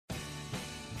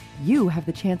you have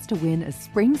the chance to win a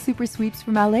Spring Super Sweeps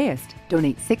from LAist.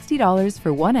 Donate $60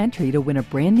 for one entry to win a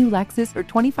brand new Lexus or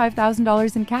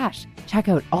 $25,000 in cash. Check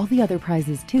out all the other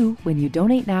prizes too when you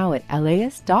donate now at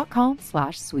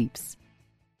laist.com/sweeps.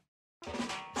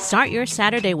 Start your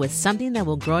Saturday with something that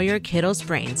will grow your kiddos'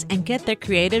 brains and get their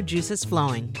creative juices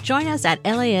flowing. Join us at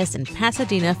LAist in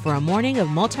Pasadena for a morning of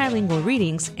multilingual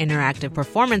readings, interactive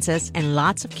performances, and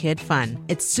lots of kid fun.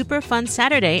 It's Super Fun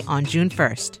Saturday on June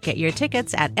 1st. Get your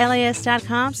tickets at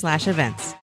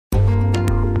laist.com/events.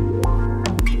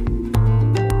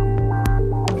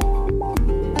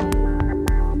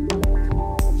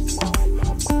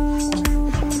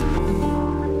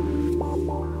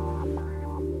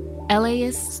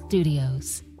 LAist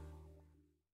Studios.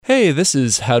 Hey, this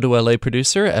is How to LA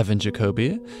producer Evan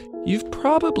Jacoby. You've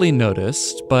probably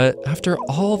noticed, but after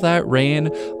all that rain,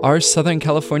 our Southern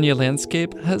California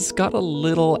landscape has got a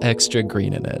little extra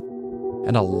green in it.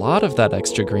 And a lot of that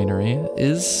extra greenery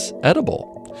is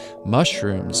edible.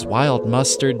 Mushrooms, wild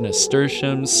mustard,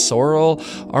 nasturtiums, sorrel,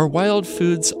 our wild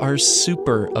foods are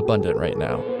super abundant right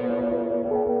now.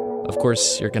 Of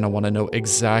course, you're going to want to know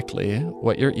exactly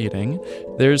what you're eating.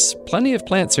 There's plenty of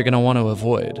plants you're going to want to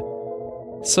avoid.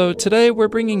 So today we're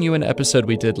bringing you an episode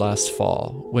we did last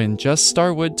fall when Jess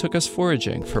Starwood took us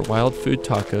foraging for wild food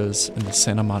tacos in the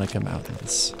Santa Monica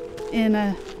Mountains. In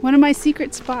one of my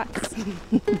secret spots.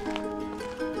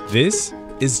 This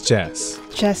is Jess.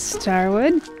 Jess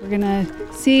Starwood. We're going to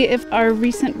see if our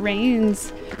recent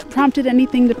rains prompted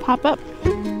anything to pop up.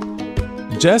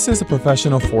 Jess is a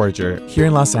professional forager here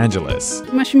in Los Angeles.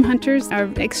 Mushroom hunters are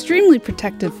extremely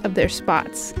protective of their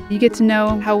spots. You get to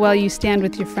know how well you stand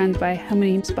with your friends by how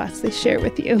many spots they share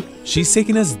with you. She's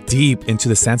taking us deep into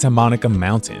the Santa Monica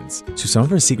Mountains to some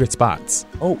of her secret spots.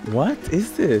 Oh, what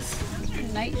is this?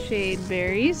 Nightshade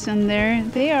berries, and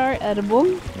they are edible.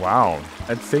 Wow,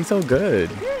 that tastes so good.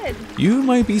 Good. You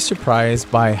might be surprised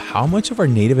by how much of our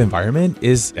native environment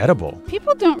is edible.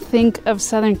 People don't think of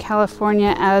Southern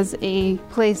California as a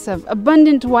place of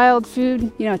abundant wild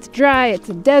food. You know, it's dry, it's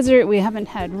a desert, we haven't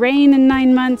had rain in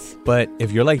 9 months. But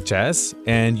if you're like Jess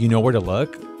and you know where to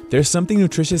look, there's something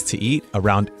nutritious to eat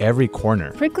around every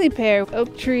corner. Prickly pear,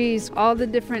 oak trees, all the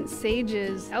different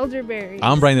sages, elderberries.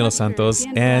 I'm Brian De Los Santos,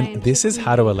 and this is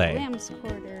How to LA.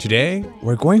 Today,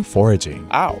 we're going foraging.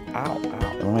 Ow, ow,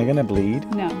 ow. Am I gonna bleed?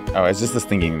 No. Oh, it's just the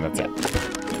stinging, that's it.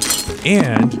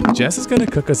 And Jess is gonna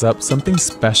cook us up something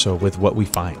special with what we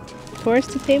find.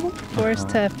 Forest to table, forest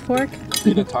to fork.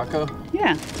 Eat a taco?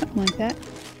 Yeah, something like that.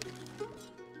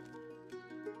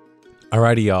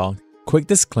 Alrighty, y'all. Quick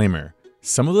disclaimer.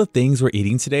 Some of the things we're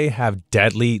eating today have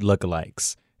deadly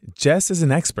lookalikes. Jess is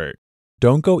an expert.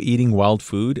 Don't go eating wild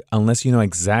food unless you know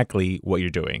exactly what you're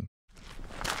doing.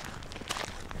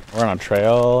 We're on a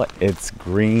trail. It's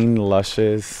green,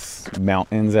 luscious,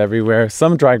 mountains everywhere.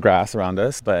 Some dry grass around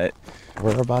us, but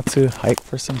we're about to hike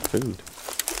for some food.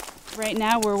 Right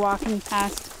now we're walking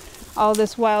past all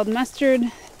this wild mustard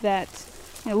that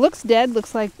looks dead,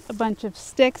 looks like a bunch of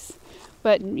sticks,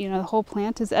 but the whole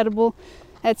plant is edible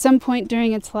at some point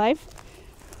during its life.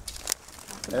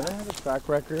 Evan has a track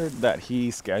record that he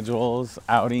schedules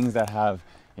outings that have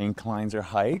inclines or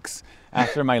hikes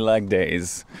after my leg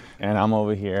days. And I'm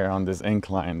over here on this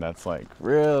incline that's like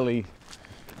really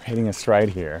hitting a stride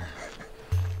here.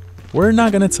 We're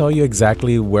not going to tell you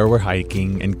exactly where we're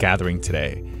hiking and gathering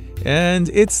today. And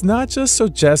it's not just so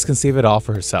Jess can save it all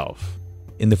for herself.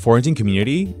 In the foraging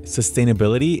community,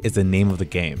 sustainability is the name of the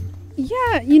game.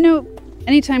 Yeah,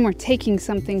 anytime we're taking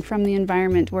something from the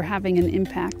environment, we're having an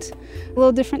impact. A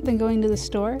little different than going to the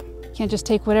store. You can't just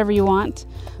take whatever you want.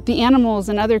 The animals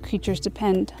and other creatures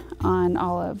depend on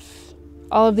all of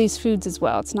these foods as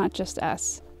well. It's not just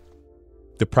us.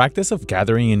 The practice of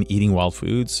gathering and eating wild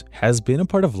foods has been a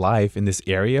part of life in this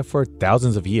area for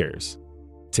thousands of years.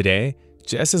 Today,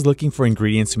 Jess is looking for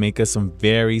ingredients to make us some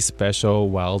very special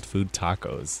wild food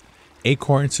tacos.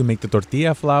 Acorns to make the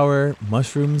tortilla flour,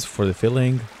 mushrooms for the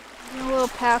filling. A little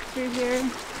path through here.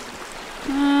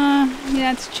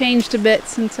 It's changed a bit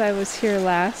since I was here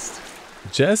last.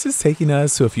 Jess is taking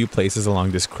us to a few places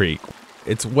along this creek.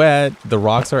 It's wet, the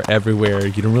rocks are everywhere,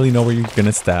 you don't really know where you're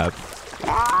gonna step.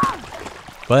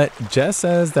 But Jess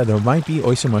says that there might be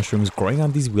oyster mushrooms growing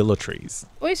on these willow trees.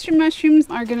 Oyster mushrooms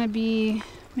are gonna be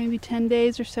maybe 10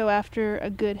 days or so after a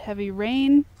good heavy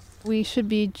rain. We should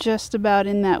be just about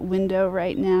in that window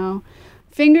right now.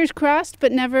 Fingers crossed,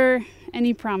 but never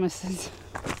any promises.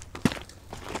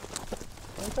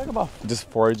 Can we talk about just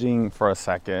foraging for a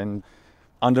second?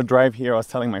 On the drive here, I was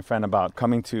telling my friend about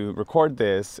coming to record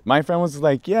this. My friend was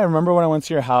like, yeah, remember when I went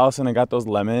to your house and I got those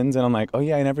lemons? And I'm like, oh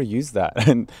yeah, I never used that.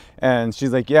 And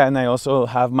she's like, yeah, and I also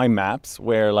have my maps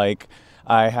where like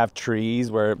I have trees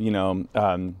where, you know,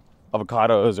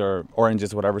 avocados or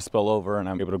oranges, whatever, spill over, and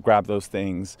I'm able to grab those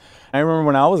things. I remember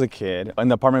when I was a kid, in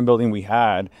the apartment building we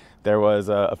had, there was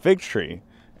a fig tree.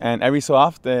 And every so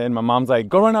often, my mom's like,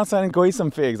 go run outside and go eat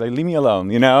some figs. Like, leave me alone,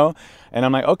 you know? And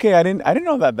I'm like, okay, I didn't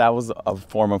know that was a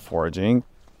form of foraging.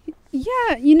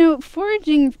 Yeah, you know,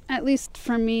 foraging, at least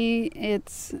for me,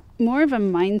 it's more of a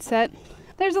mindset.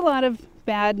 There's a lot of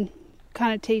bad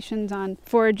connotations on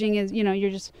foraging as, you know, you're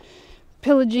just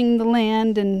pillaging the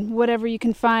land and whatever you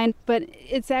can find. But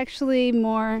it's actually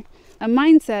more a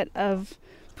mindset of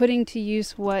putting to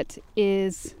use what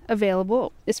is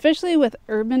available, especially with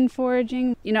urban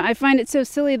foraging. You know, I find it so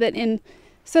silly that in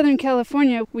Southern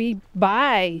California, we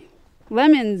buy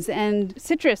lemons and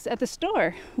citrus at the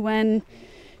store when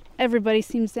everybody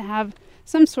seems to have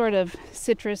some sort of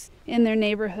citrus in their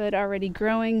neighborhood already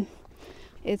growing.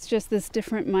 It's just this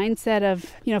different mindset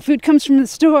of, you know, food comes from the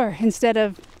store instead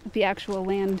of the actual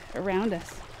land around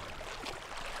us.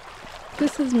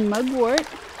 This is mugwort.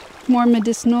 More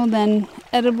medicinal than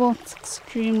edible. It's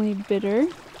extremely bitter.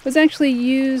 It was actually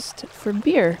used for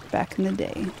beer back in the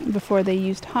day, before they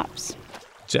used hops.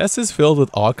 Jess is filled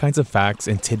with all kinds of facts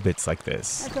and tidbits like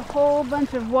this. That's a whole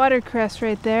bunch of watercress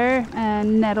right there,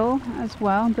 and nettle as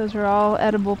well. Those are all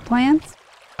edible plants.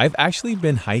 I've actually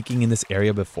been hiking in this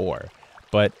area before,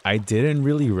 but I didn't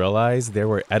really realize there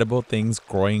were edible things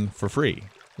growing for free,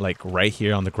 like right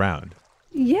here on the ground.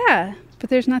 Yeah,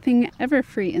 but there's nothing ever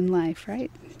free in life,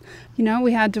 right? You know,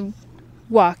 we had to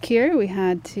walk here. We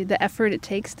had to, the effort it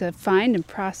takes to find and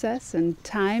process, and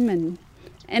time and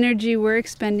energy we're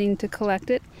expending to collect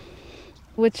it,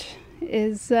 which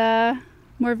is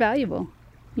more valuable,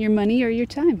 your money or your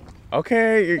time.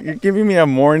 Okay, you're giving me a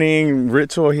morning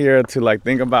ritual here to like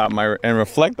think about and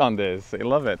reflect on this. I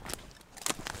love it.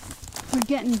 We're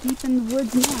getting deep in the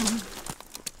woods now.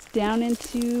 It's down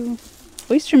into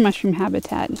oyster mushroom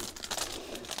habitat.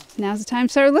 Now's the time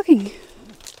to start looking.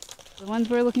 The ones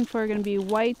we're looking for are going to be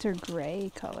white or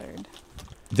gray colored.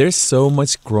 There's so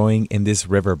much growing in this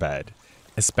riverbed,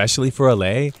 especially for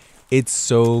LA. It's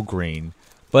so green,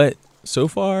 but so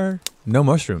far, no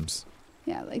mushrooms.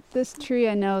 Yeah, like this tree,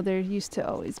 I know there used to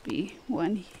always be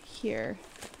one here.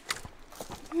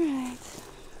 All right.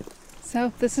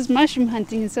 So this is mushroom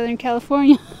hunting in Southern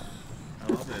California.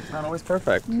 I love it. It's not always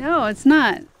perfect. No, it's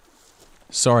not.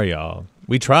 Sorry, y'all.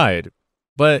 We tried,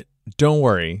 but don't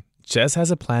worry. Jess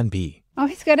has a plan B.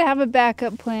 Always got to have a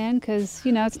backup plan because,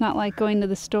 you know, it's not like going to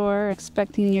the store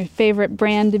expecting your favorite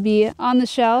brand to be on the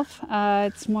shelf.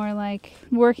 It's more like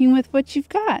working with what you've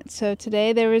got. So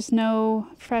today there was no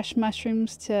fresh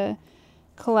mushrooms to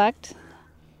collect.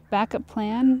 Backup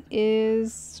plan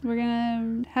is we're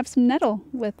going to have some nettle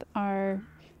with our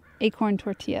acorn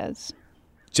tortillas.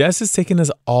 Jess is taking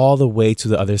us all the way to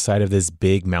the other side of this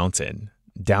big mountain,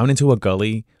 down into a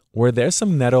gully where there's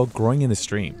some nettle growing in the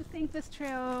stream. I think this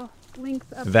trail links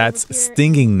up. That's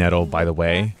stinging nettle, by the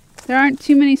way. There aren't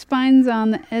too many spines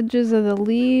on the edges of the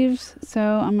leaves, so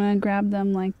I'm going to grab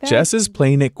them like that. Jess is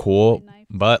playing it cool,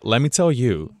 but let me tell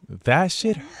you, that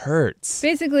shit hurts.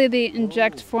 Basically, they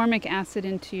inject formic acid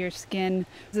into your skin.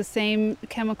 It's the same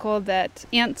chemical that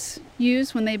ants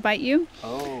use when they bite you.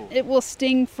 Oh. It will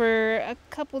sting for a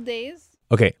couple days.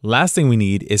 Okay, last thing we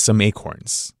need is some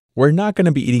acorns. We're not going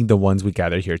to be eating the ones we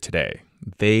gathered here today.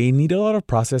 They need a lot of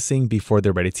processing before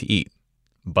they're ready to eat.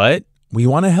 But we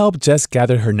want to help Jess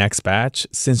gather her next batch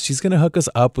since she's going to hook us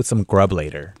up with some grub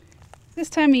later. This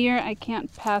time of year, I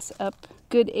can't pass up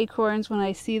good acorns when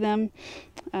I see them.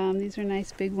 These are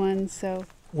nice big ones, so...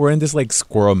 We're in this like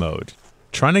squirrel mode,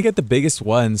 trying to get the biggest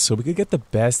ones so we could get the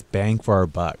best bang for our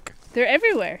buck. They're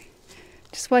everywhere.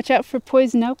 Just watch out for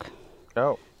poison oak.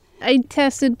 Oh. I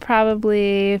tested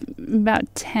probably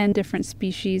about 10 different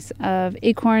species of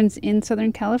acorns in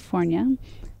Southern California.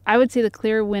 I would say the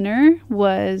clear winner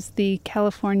was the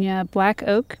California black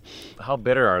oak. How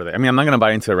bitter are they? I mean, I'm not going to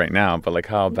bite into it right now, but like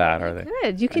how bad are they?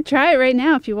 Good. You could try it right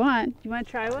now if you want. You want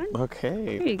to try one?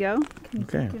 Okay. Here you go.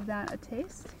 Okay. Give that a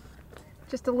taste.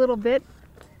 Just a little bit.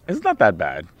 It's not that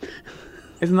bad.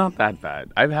 It's not that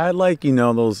bad. I've had like, you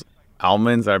know, those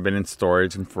almonds that have been in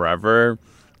storage and forever,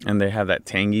 and they have that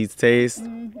tangy taste.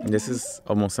 Mm-hmm. This is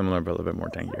almost similar, but a little bit more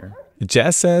tangier.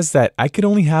 Jess says that I could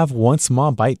only have one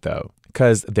small bite though,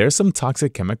 because there's some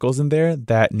toxic chemicals in there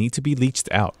that need to be leached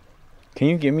out. Can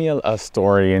you give me a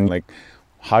story and like,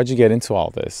 how'd you get into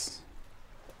all this?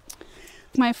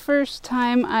 My first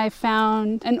time I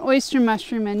found an oyster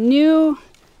mushroom and knew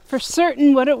for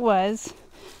certain what it was.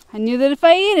 I knew that if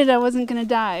I ate it, I wasn't going to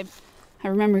die. I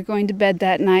remember going to bed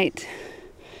that night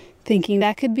thinking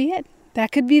that could be it.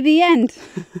 That could be the end.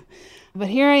 But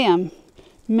here I am,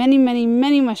 many, many,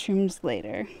 many mushrooms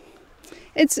later.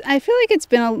 I feel like it's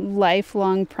been a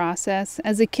lifelong process.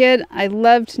 As a kid, I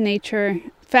loved nature,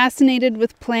 fascinated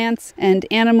with plants and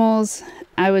animals.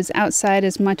 I was outside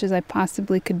as much as I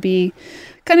possibly could be.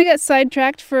 Kind of got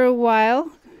sidetracked for a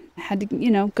while. I had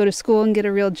to, go to school and get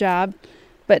a real job.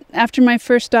 But after my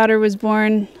first daughter was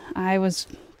born, I was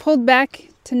pulled back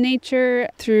to nature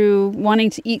through wanting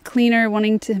to eat cleaner,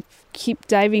 wanting to keep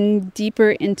diving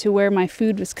deeper into where my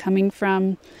food was coming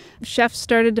from. Chefs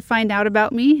started to find out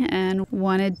about me and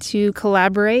wanted to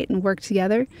collaborate and work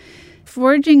together.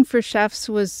 Foraging for chefs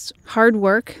was hard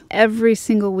work. Every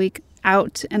single week,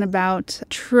 out and about,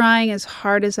 trying as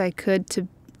hard as I could to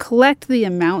collect the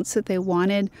amounts that they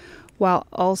wanted while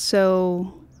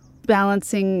also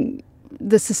balancing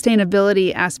the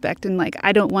sustainability aspect. And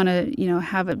I don't want to,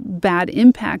 have a bad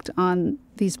impact on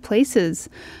these places.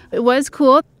 It was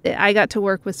cool. I got to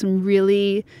work with some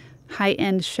really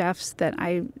high-end chefs that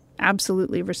I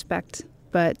absolutely respect.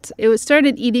 But it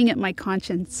started eating at my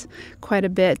conscience quite a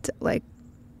bit.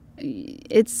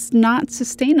 It's not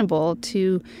sustainable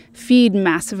to feed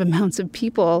massive amounts of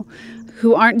people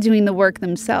who aren't doing the work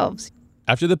themselves.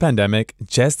 After the pandemic,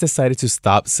 Jess decided to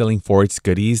stop selling foraged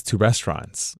goodies to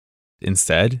restaurants.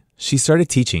 Instead, she started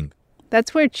teaching.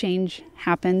 That's where change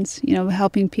happens,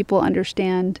 helping people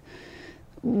understand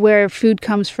where food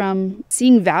comes from,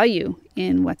 seeing value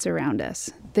in what's around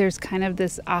us. There's kind of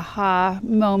this aha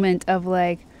moment of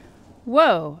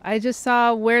whoa, I just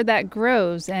saw where that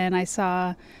grows and I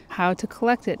saw how to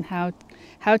collect it, how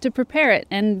to prepare it,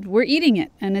 and we're eating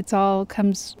it, and it's all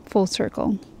comes full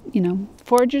circle.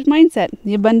 Forager's mindset,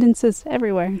 the abundance is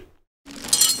everywhere.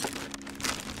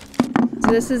 So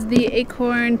this is the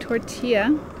acorn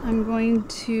tortilla. I'm going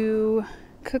to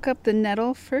cook up the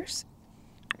nettle first.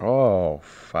 Oh,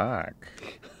 fuck.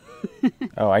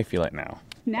 Oh, I feel it now.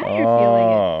 Now you're feeling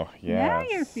it. Oh, yeah. Now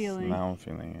you're feeling it. Now I'm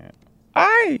feeling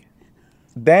it.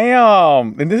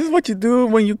 Damn. And this is what you do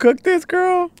when you cook this,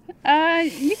 girl?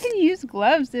 You can use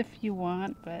gloves if you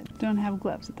want, but don't have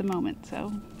gloves at the moment,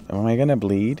 so. Am I going to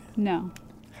bleed? No.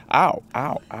 Ow,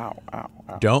 ow, ow, ow,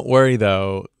 ow. Don't worry,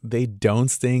 though. They don't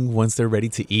sting once they're ready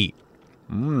to eat.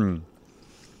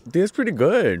 This is pretty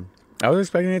good. I was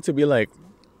expecting it to be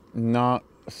not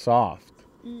soft,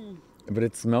 but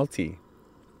it's melty.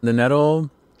 The nettle,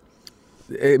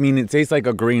 it tastes like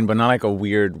a green, but not like a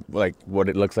weird, what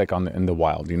it looks like in the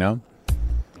wild,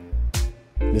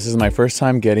 This is my first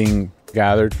time getting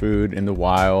gathered food in the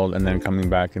wild and then coming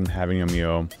back and having a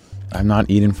meal. I've not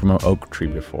eaten from an oak tree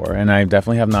before, and I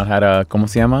definitely have not had a, ¿cómo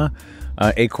se llama?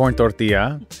 Acorn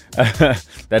tortilla.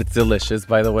 That's delicious,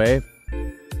 by the way.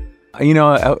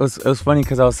 It was funny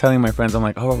because I was telling my friends, I'm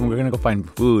like, oh, we're going to go find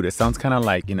food. It sounds kind of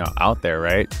out there,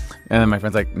 right? And then my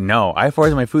friend's like, no, I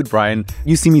forage my food, Brian.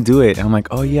 You see me do it. And I'm like,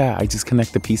 oh, yeah, I just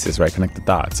connect the pieces, right? Connect the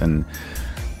dots. And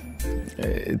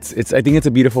I think it's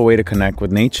a beautiful way to connect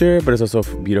with nature, but it's also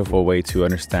a beautiful way to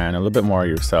understand a little bit more of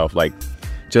yourself.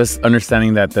 Just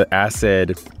understanding that the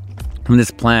acid from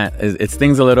this plant, it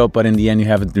stings a little, but in the end, you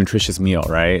have a nutritious meal,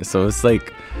 right? So it's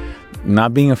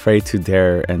not being afraid to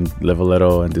dare and live a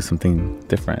little and do something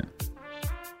different.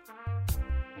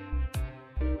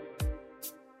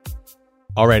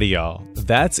 Alrighty, y'all.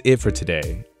 That's it for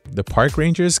today. The park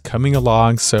ranger's coming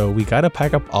along, so we gotta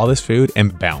pack up all this food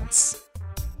and bounce.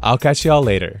 I'll catch y'all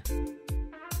later.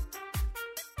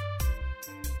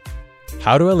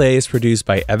 How to LA is produced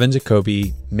by Evan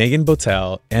Jacoby, Megan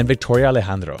Botel, and Victoria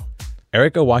Alejandro.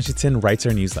 Erica Washington writes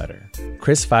our newsletter.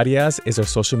 Chris Farias is our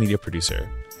social media producer.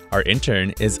 Our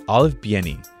intern is Olive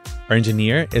Bieni. Our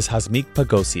engineer is Hasmik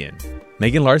Pagosian.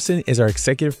 Megan Larson is our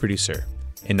executive producer.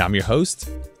 And I'm your host,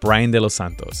 Brian De Los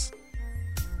Santos.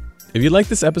 If you like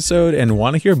this episode and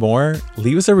want to hear more,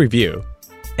 leave us a review.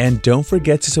 And don't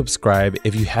forget to subscribe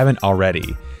if you haven't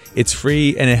already. It's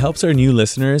free and it helps our new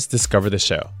listeners discover the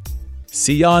show.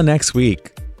 See y'all next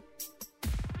week.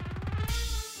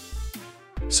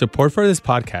 Support for this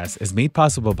podcast is made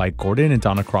possible by Gordon and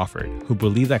Donna Crawford, who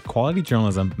believe that quality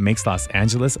journalism makes Los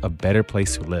Angeles a better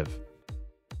place to live.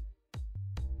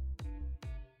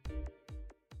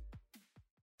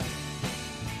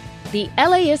 The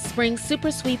LAist Spring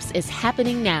Super Sweeps is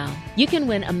happening now. You can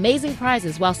win amazing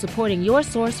prizes while supporting your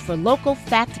source for local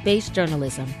fact-based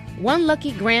journalism. One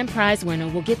lucky grand prize winner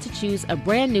will get to choose a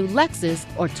brand new Lexus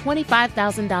or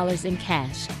 $25,000 in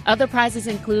cash. Other prizes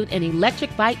include an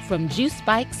electric bike from Juice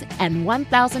Bikes and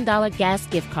 $1,000 gas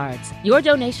gift cards. Your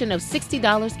donation of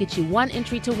 $60 gets you one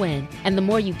entry to win, and the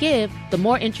more you give, the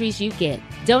more entries you get.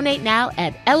 Donate now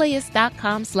at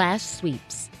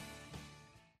LAist.com/sweeps.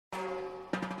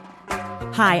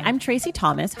 Hi, I'm Tracy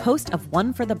Thomas, host of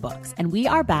One for the Books, and we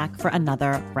are back for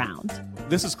another round.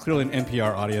 This is clearly an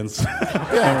NPR audience.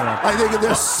 Yeah, I think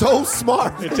they're so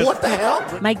smart. What the hell?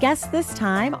 My guests this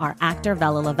time are actor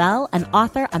Vella Lavelle and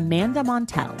author Amanda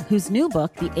Montell, whose new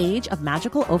book, The Age of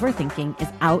Magical Overthinking, is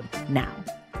out now.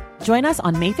 Join us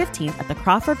on May 15th at the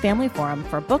Crawford Family Forum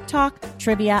for book talk,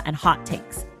 trivia, and hot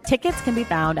takes. Tickets can be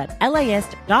found at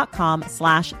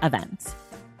laist.com/events.